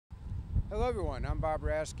Hello everyone, I'm Bob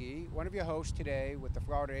Raskey, one of your hosts today with the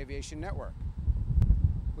Florida Aviation Network.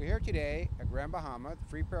 We're here today at Grand Bahama, the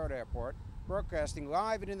Freeport Airport, broadcasting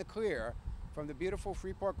live and in the clear from the beautiful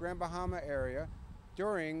Freeport Grand Bahama area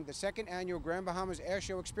during the second annual Grand Bahama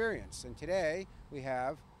Airshow experience. And today we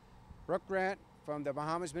have Brooke Grant from the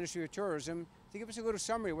Bahamas Ministry of Tourism to give us a little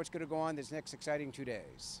summary of what's going to go on this next exciting 2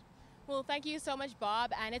 days. Well, thank you so much,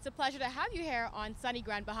 Bob, and it's a pleasure to have you here on sunny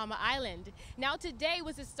Grand Bahama Island. Now, today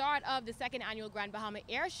was the start of the second annual Grand Bahama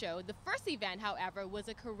Airshow. The first event, however, was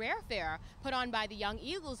a career fair put on by the Young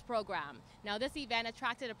Eagles program. Now, this event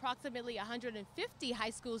attracted approximately 150 high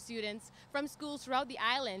school students from schools throughout the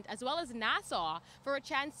island, as well as Nassau, for a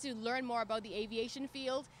chance to learn more about the aviation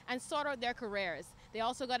field and sort out their careers. They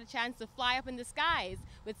also got a chance to fly up in the skies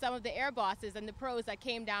with some of the air bosses and the pros that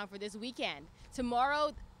came down for this weekend.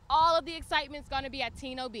 Tomorrow, all of the excitement's going to be at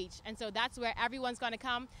Tino Beach, and so that's where everyone's going to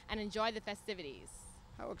come and enjoy the festivities.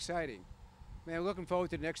 How exciting. Man, looking forward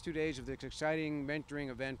to the next 2 days of this exciting mentoring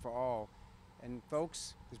event for all. And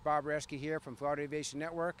folks, this is Bob Raskey here from Florida Aviation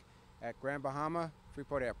Network at Grand Bahama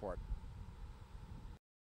Freeport Airport.